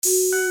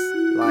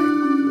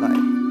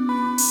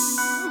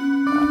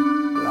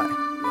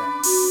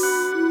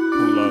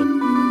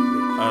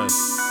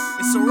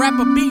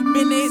rapper beat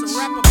minutes.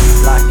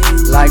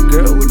 Like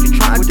girl, what you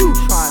tryna do?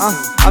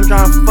 I'm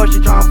tryna fuck,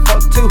 she tryna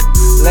fuck too.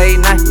 Late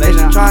night,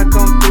 she tryna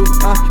come through.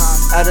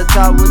 At the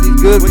top with these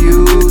good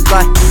views.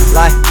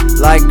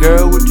 Like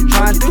girl, what you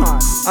tryna do?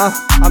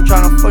 I'm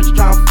tryna fuck, she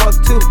tryna fuck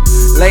too.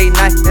 Late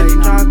night, she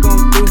tryna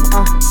come through.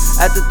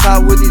 At the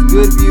top with these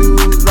good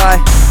views.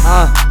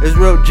 It's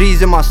real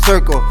G's in my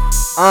circle.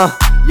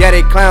 Yeah,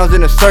 they clowns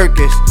in the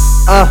circus.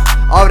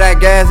 All that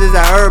gas is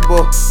that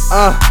herbal.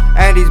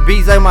 And these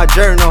beats like my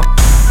journal.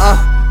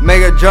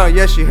 Make her jump,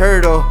 yeah, she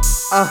heard her.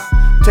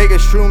 Take a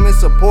shroom,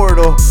 it's a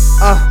portal.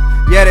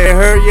 Yeah, they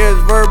heard, yeah,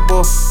 it's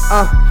verbal.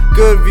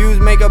 Good views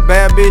make a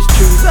bad bitch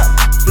choose.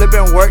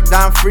 Flippin' work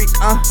down freak.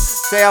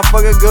 Say I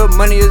fuck a good,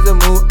 money is the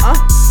mood.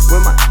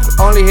 With my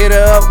only hit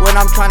her up when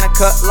I'm tryna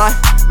cut.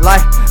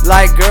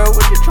 Like girl,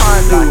 what you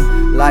tryna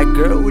do? Like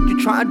girl, what you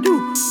tryna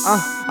do?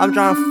 I'm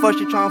tryna fuck,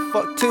 she tryna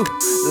fuck too.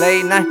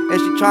 Late night, and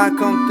she tryna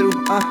come through.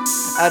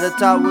 At the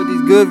top with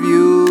these good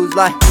views.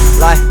 Like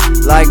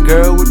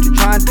girl, what you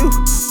tryna do?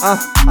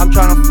 I'm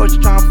tryna fuck, she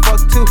tryna fuck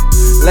too.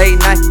 Late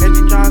night, and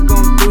she tryna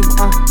come through.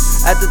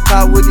 At the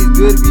top with these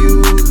good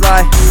views.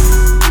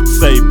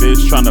 Say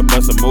bitch, tryna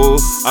bust a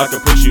move. I can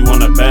put you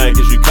on a bag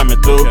as you coming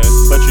through.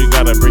 But you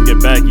gotta bring it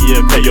back,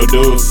 yeah, pay your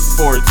dues.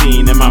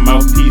 14 in my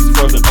mouthpiece,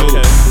 frozen food.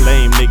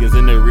 Lame niggas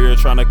in the rear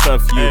tryna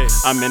cuff you.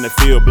 I'm in the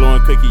field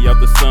blowing cookie out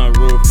the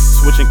sunroof.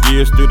 Switching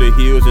gears through the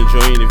hills,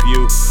 enjoying the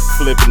view.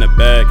 Flipping the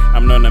bag,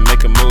 I'm known to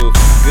make a move.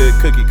 Good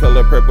cookie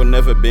color purple,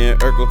 never been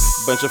Urkel.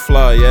 Bunch of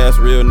fly ass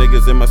real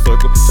niggas in my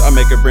circle. So I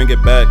make her bring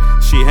it back,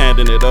 she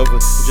handing it over.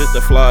 Just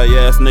a fly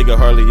ass nigga,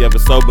 hardly ever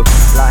sober.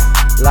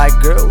 Like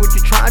girl, what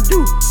you tryna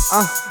do?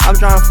 I'm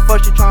tryna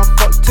fuck, she tryna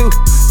fuck too.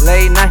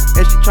 Late night,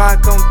 and she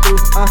tryna come through.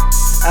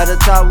 At the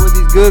top with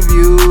these good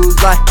views.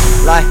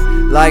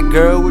 Like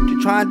girl, what you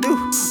tryna do?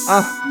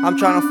 I'm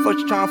tryna fuck,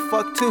 she tryna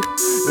fuck too.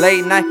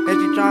 Late night, and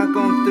she tryna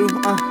come through.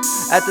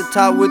 At the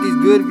top with these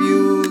good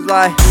views.